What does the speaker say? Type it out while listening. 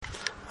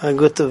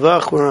Good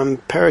Tavach, we're on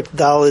Perek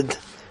Daled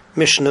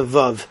Mishnah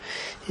Vav.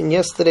 In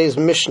yesterday's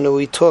Mishnah,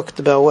 we talked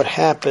about what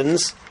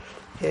happens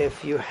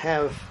if you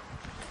have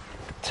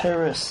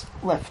teres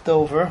left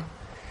over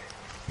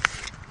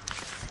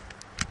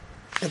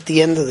at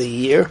the end of the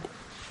year,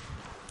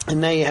 and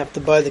now you have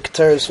to buy the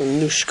teres from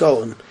new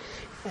shkolim.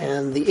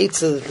 And the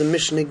eitzah that the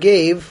Mishnah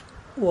gave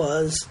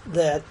was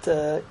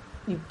that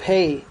you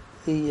pay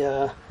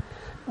the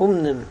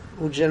umnim,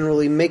 who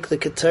generally make the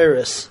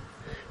teres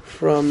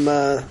from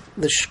the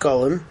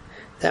shkolim.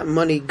 That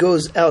money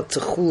goes out to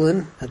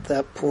chulin at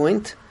that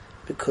point,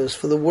 because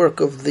for the work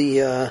of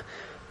the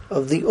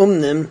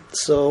umnim,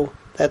 so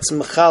that's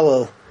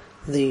mechalel,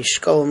 the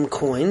shkolim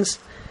coins.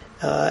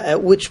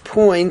 At which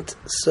point,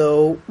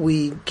 so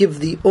we give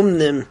the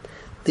umnim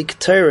the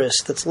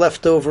keteris that's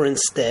left over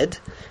instead,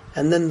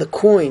 and then the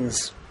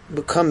coins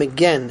become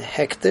again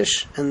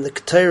hektish, and the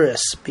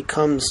keteris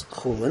becomes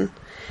chulin.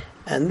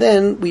 And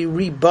then we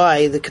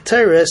rebuy the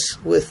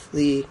keteris with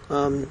the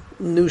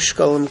new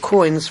shkolim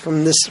coins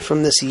from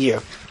this year.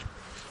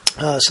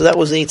 So that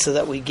was the eitzah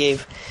that we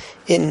gave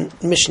in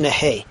Mishnah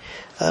Hay.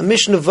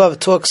 Mishnah Vav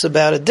talks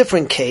about a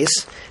different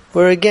case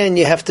where again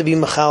you have to be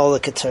machal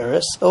the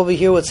keteris. Over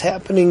here, what's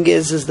happening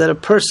is that a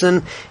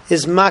person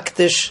is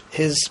makdish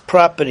his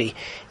property,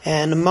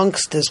 and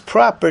amongst his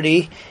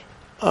property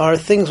are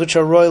things which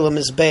are royal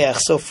mizbeach.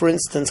 So, for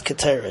instance,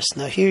 keteris.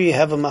 Now here you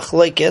have a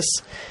machlekes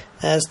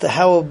as to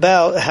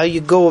how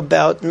you go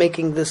about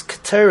making this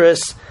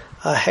keteris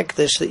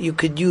hektish that you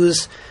could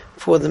use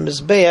for the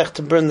mizbeach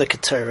to burn the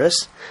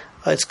keteris.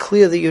 It's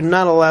clear that you're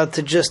not allowed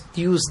to just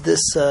use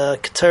this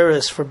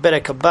keteris for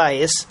berek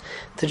habayis,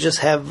 to just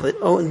have it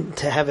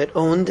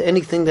owned.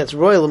 Anything that's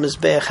royal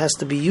mizbeach has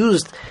to be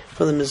used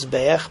for the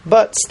mizbeach,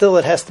 but still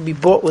it has to be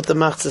bought with the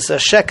machzis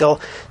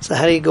shekel. So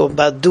how do you go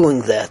about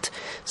doing that?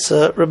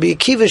 So Rabbi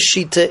Akiva's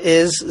shita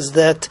is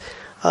that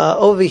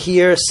over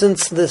here,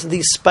 since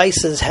these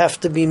spices have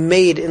to be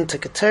made into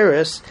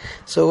keteris,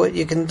 so what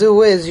you can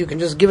do is you can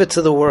just give it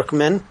to the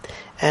workmen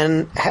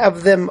and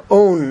have them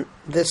own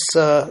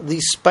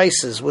these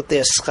spices with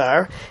their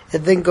schar. It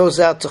then goes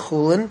out to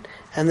chulin,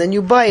 and then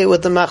you buy it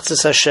with the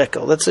machzis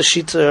hashekel. That's a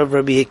shita of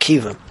Rabbi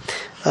Akiva.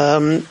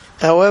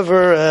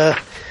 However,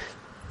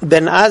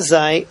 Ben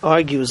Azai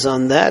argues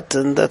on that,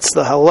 and that's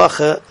the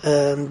halacha.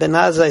 Ben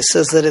Azai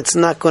says that it's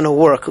not going to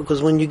work,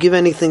 because when you give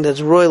anything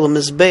that's royal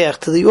mizbeach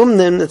to the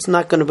umnim, it's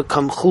not going to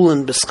become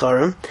chulin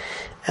b'scharim.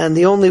 And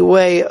the only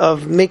way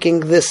of making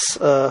this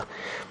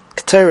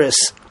keteris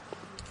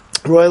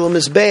royal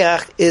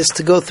mizbeach is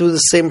to go through the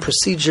same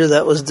procedure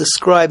that was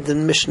described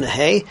in Mishnah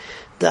Hay.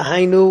 The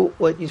Hainu,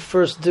 what you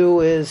first do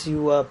is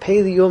you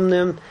pay the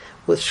umnim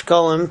with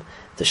shkolim.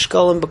 The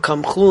shkolim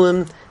become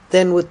chulin.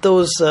 Then with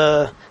those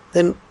shkolim,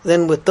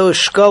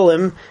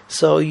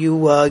 so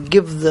you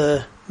give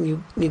the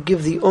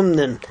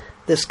umnin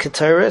this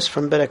keteris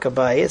from berek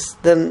habayis.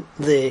 Then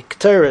the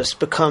keteris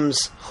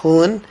becomes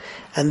chulin,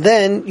 and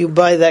then you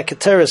buy that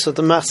keteris with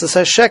the machzis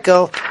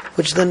hashekel,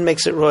 which then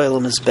makes it royal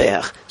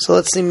mizbeach. So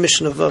let's see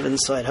Mishnah Vav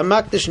inside.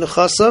 Hamakdish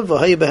nechasav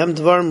v'hayu behem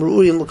dvarim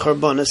ru'uyim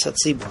l'karbanos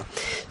hatzibur.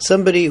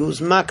 Somebody who's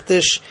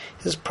makdish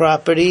his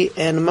property,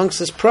 and amongst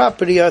his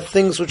property are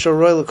things which are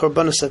royal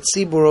l'karbanos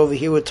hatzibur. Over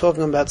here, we're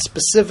talking about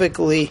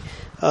specifically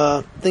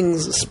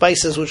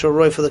spices which are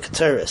roy for the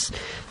keteris.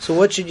 So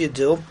what should you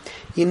do?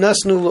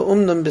 Yinasnu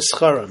le'umnam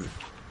b'scharam.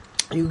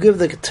 You give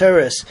the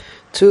keteris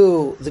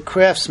to the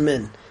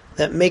craftsmen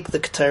that make the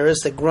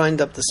keteris, that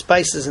grind up the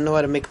spices and know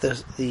how to make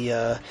the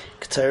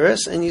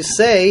keteris, and you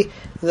say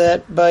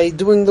that by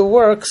doing the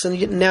works, and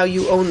now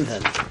you own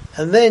them,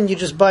 and then you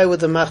just buy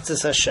with the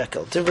machzis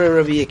hashekel. Divrei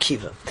Rabbi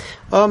Akiva.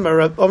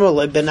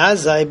 Ben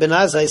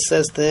Azai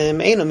says to him,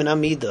 Eino min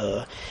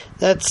amida.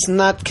 That's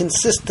not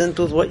consistent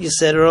with what you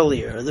said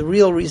earlier. The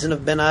real reason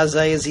of Ben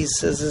Azai, as he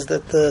says, is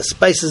that the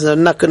spices are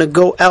not going to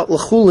go out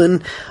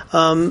l'chulin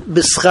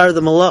b'schar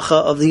the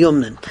malacha of the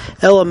umnin.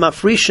 Ela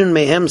mafrishin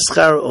mehem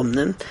schar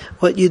umnin.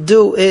 What you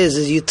do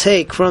is you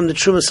take from the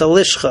trumas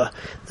halishcha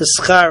the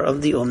schar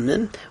of the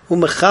umnin,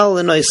 umechal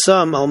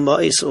l'noisam al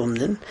ma'is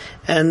umnin,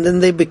 and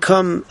then they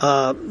become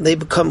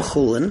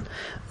chulin.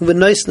 And then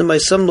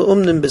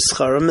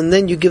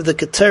you give the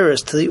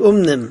keteris to the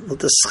umnim with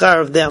the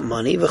schar of that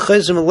money, and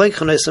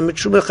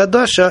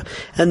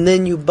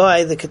then you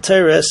buy the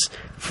keteris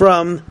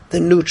from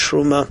the new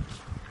truma,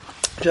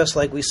 just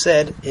like we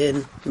said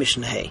in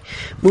Mishnah Hay.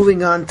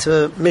 Moving on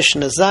to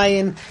Mishnah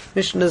Zayin.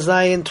 Mishnah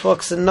Zayin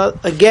talks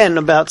again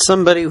about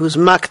somebody who's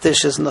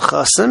makdish his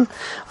nechasim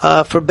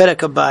for berek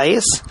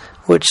habayis,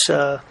 which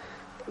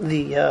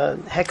the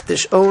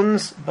hektish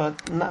owns,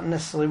 but not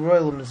necessarily roy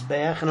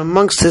l'mizbeach. And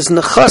amongst his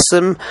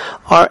nechasim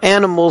are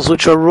animals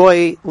which are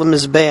roy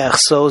l'mizbeach.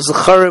 So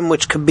zecharim,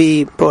 which could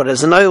be brought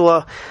as an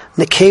oila,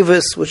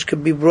 nekevis, which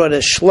could be brought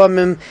as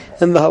shlamim.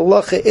 And the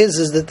halacha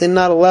is that they're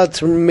not allowed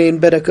to remain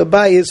berek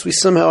habayis. We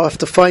somehow have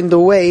to find a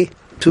way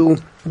to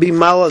be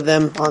mala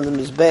them on the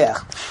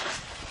mizbeach.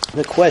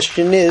 The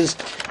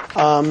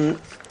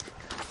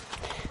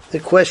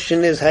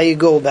question is how you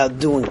go about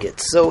doing it.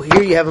 So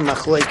here you have a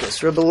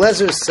machlekes. Rabbi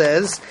Lezer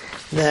says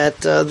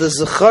that the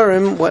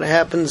Zecharim, what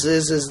happens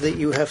is that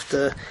you have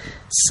to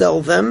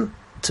sell them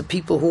to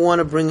people who want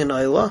to bring an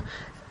Eilah,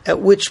 at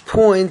which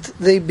point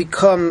they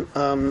become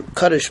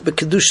Kaddish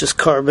B'Kedushas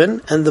Carbon,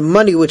 and the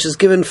money which is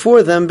given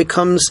for them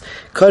becomes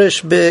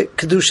Kaddish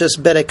B'Kedushas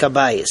Berek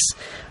Habayis.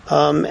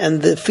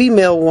 And the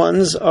female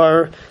ones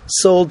are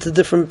sold to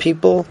different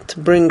people to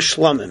bring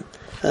Shlomim.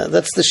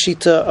 That's the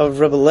Shita of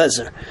Rebbe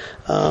Lezer.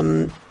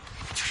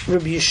 Rabbi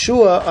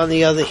Yeshua, on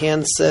the other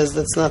hand, says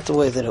that's not the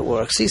way that it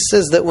works. He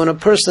says that when a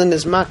person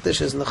is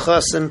Makdish, is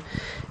Nechasim,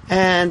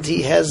 and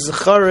he has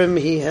Zecharim,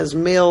 he has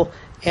male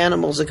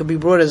animals that could be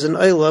brought as an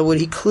Eilah, what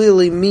he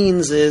clearly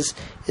means is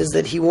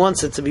that he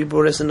wants it to be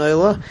brought as an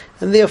Eilah,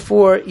 and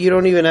therefore you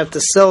don't even have to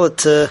sell it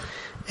to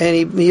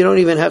anybody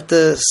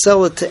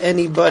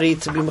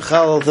to be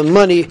mechalel the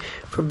money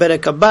for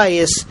Berek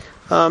Habayis.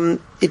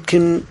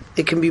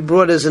 It can be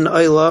brought as an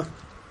Eilah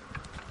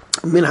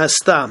min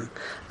hastam.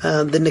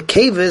 The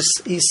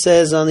Nekevis, he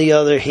says, on the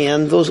other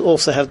hand, those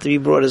also have to be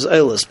brought as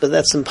Eilas, but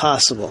that's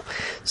impossible.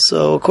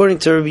 So according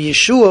to Rabbi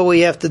Yeshua, what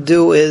you have to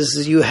do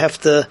is you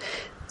have to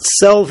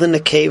sell the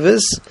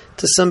Nekevis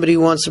to somebody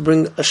who wants to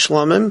bring a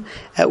Shlomim,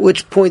 at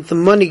which point the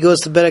money goes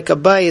to Berek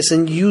Habayis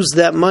and use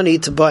that money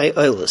to buy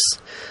Eilas.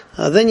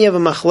 Then you have a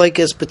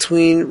machlekes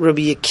between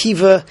Rabbi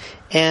Akiva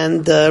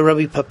and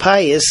Rabbi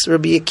Papayas.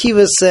 Rabbi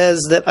Akiva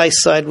says that I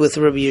side with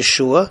Rabbi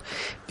Yeshua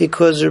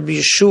because Rabbi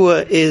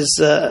Yeshua is,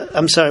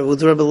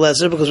 with Rabbi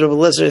Lezer, because Rabbi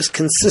Lezer is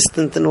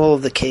consistent in all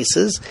of the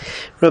cases.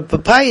 Rabbi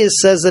Papayas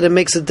says that it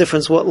makes a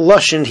difference what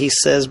Lashon he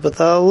says, but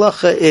the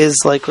halacha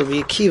is like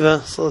Rabbi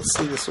Akiva, so let's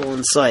see this all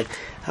inside.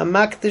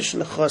 Hamakdish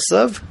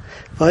nechasav,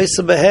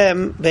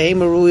 v'haisabehem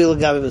behema rui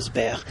l'gavi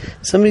mizbeach.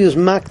 Somebody who's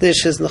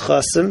makdish his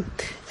nechasim,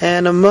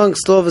 and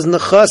amongst all of his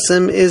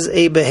nechasim is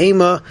a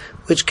behema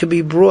which could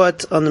be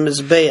brought on the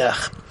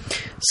mizbeach.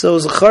 So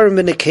Zecharim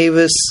ben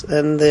Nekevis,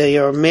 and they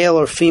are male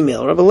or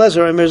female. Rabbi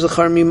Lezer, Amir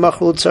Zecharim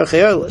yimachlu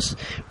tzarchei Eilos.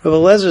 Rabbi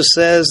Lezer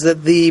says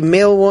that the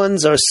male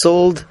ones are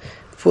sold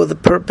for the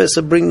purpose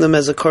of bringing them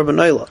as a korban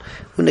Eilah.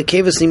 When the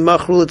kevis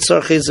nimachru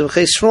l'tzarchei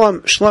zevchei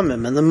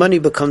shlomim, and the money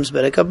becomes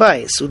Berek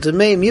Habayis.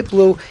 U'demeim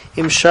yiplu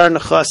im shar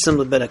nechasim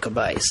leberek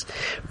Habayis.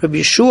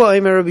 Rabbi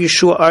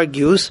Yeshua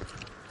argues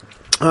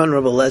on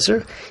Rabbi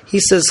Lezer. He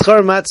says,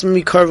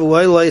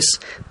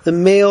 the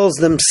males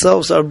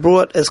themselves are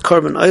brought as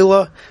korban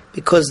Eilah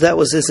because that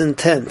was his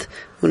intent.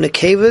 When the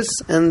kevis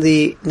and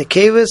the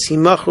nekevis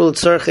nimachru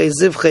l'tzarchei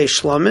zevchei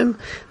shlomim,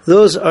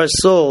 those are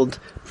sold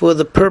for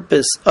the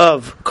purpose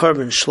of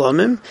korban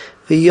shlomim,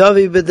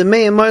 v'yavi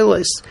b'demeim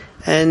eilos,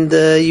 and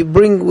you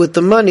bring with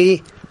the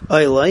money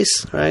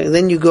eilos, right? And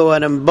then you go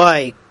out and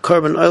buy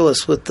korban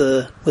eilos with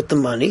the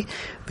money.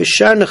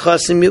 V'shar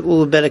nechasim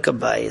yitlu Berek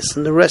Habayis,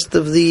 and the rest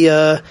of the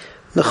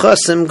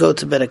nechasim go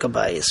to Berek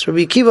Habayis.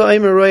 Rabbi Akiva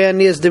Aimer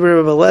Royanias Dibur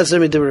Rabbi Lezer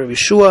Midibur Rabbi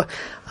Yeshua.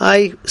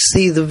 I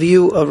see the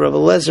view of Rabbi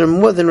Lezer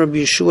more than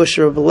Rabbi Yeshua.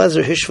 Rabbi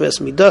Lezer Hishves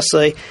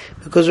Midasai,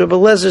 because Rabbi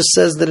Lezer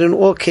says that in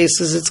all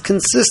cases it's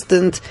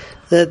consistent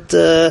that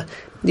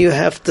you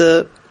have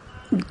to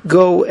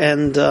go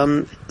and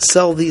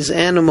sell these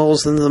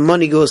animals, and the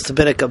money goes to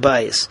Berek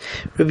Habayis.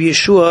 Rabbi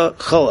Yeshua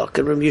Chalak,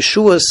 and Rabbi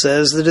Yeshua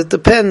says that it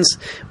depends.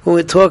 When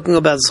we're talking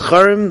about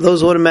Zecharim,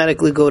 those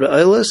automatically go to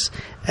Eilos,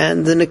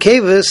 and the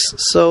Nekevis,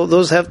 so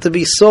those have to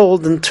be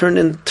sold and turned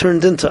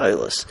into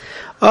Eilos.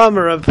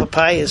 Amar Rav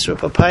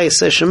Papayas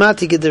says,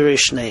 Shemati Gederei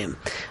Shneim.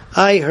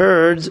 I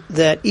heard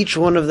that each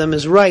one of them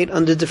is right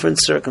under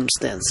different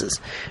circumstances.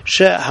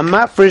 She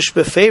hamafresh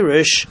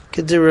beferish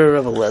Gederei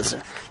Rav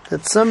Lezer.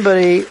 That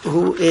somebody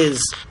who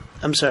is,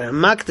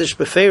 makdish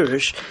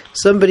beferish,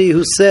 somebody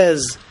who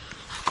says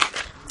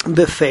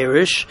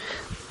beferish,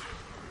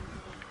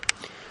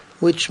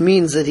 which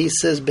means that he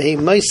says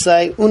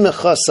behemoisai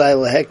unachasai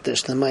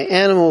lehektish, that my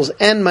animals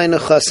and my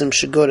nechasim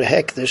should go to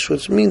hektish,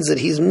 which means that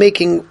he's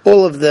making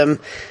all of them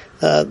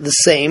the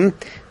same.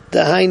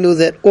 The hainu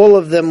that all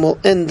of them will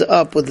end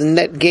up with a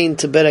net gain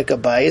to Berek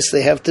Habayis.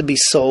 They have to be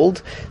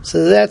sold.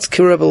 So that's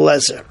Rebbe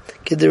Lezer.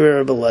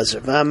 Rebbe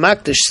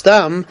Lezer.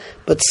 Stam,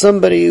 but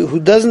somebody who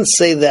doesn't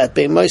say that,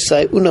 he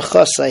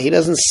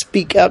doesn't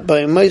speak out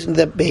by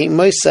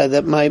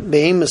that my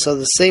behemoths are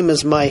the same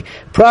as my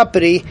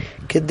property,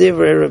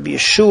 Kedivre Rabbi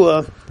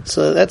Yeshua.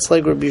 So that's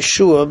like Rabbi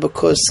Yeshua,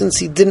 because since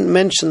he didn't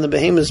mention the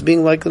behemoths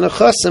being like the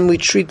Nechasim, we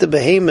treat the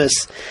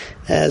behemoths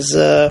as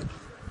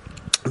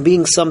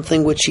being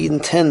something which he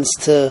intends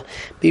to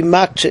be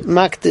makdish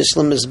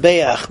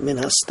l'mizbeach min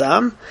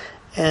hastam,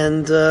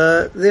 and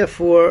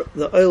therefore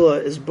the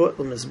Eilah is brought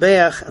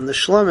l'mizbeach, and the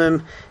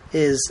shlomim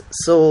is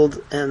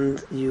sold,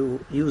 and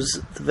you use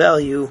the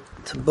value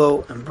to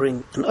go and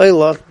bring an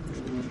Eilah.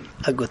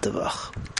 A good tavach.